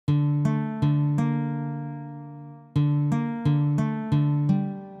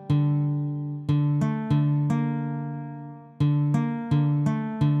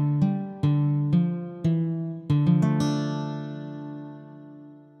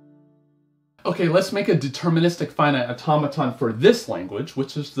Okay, let's make a deterministic finite automaton for this language,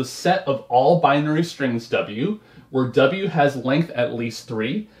 which is the set of all binary strings W, where W has length at least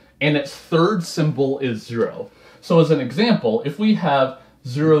 3, and its third symbol is 0. So as an example, if we have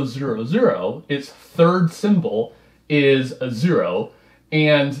 0, 0, 0, its third symbol is a 0,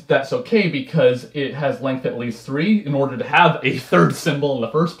 and that's okay because it has length at least 3 in order to have a third symbol in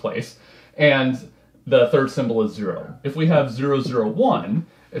the first place, and the third symbol is 0. If we have 0, 0, 1,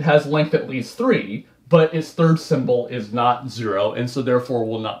 it has length at least 3, but its third symbol is not 0, and so therefore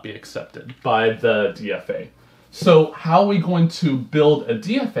will not be accepted by the DFA. So how are we going to build a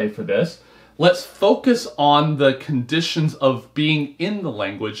DFA for this? Let's focus on the conditions of being in the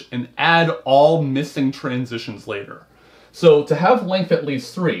language and add all missing transitions later. So to have length at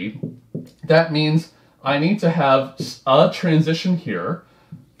least 3, that means I need to have a transition here,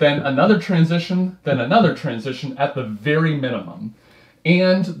 then another transition at the very minimum.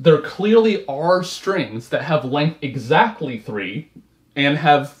 And there clearly are strings that have length exactly 3 and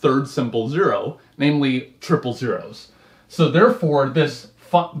have third symbol 0, namely triple zeros. So therefore, this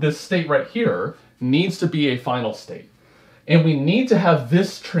state right here needs to be a final state. And we need to have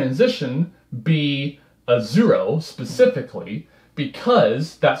this transition be a 0 specifically,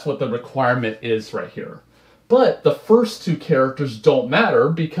 because that's what the requirement is right here. But the first two characters don't matter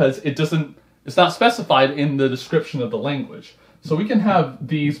because it's not specified in the description of the language. So we can have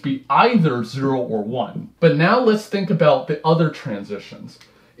these be either 0 or 1. But now let's think about the other transitions.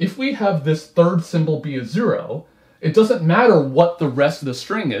 If we have this third symbol be a 0, it doesn't matter what the rest of the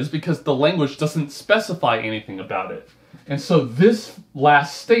string is because the language doesn't specify anything about it. And so this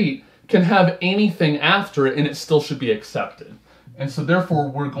last state can have anything after it and it still should be accepted. And so therefore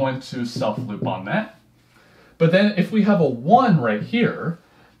we're going to self-loop on that. But then if we have a 1 right here,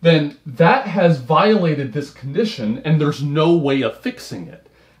 then that has violated this condition and there's no way of fixing it.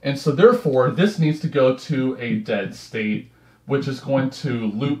 And so therefore, this needs to go to a dead state, which is going to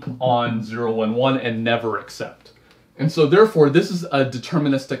loop on 0 and 1 and never accept. And so therefore, this is a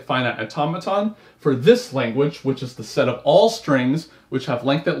deterministic finite automaton for this language, which is the set of all strings which have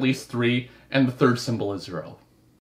length at least 3 and the third symbol is 0.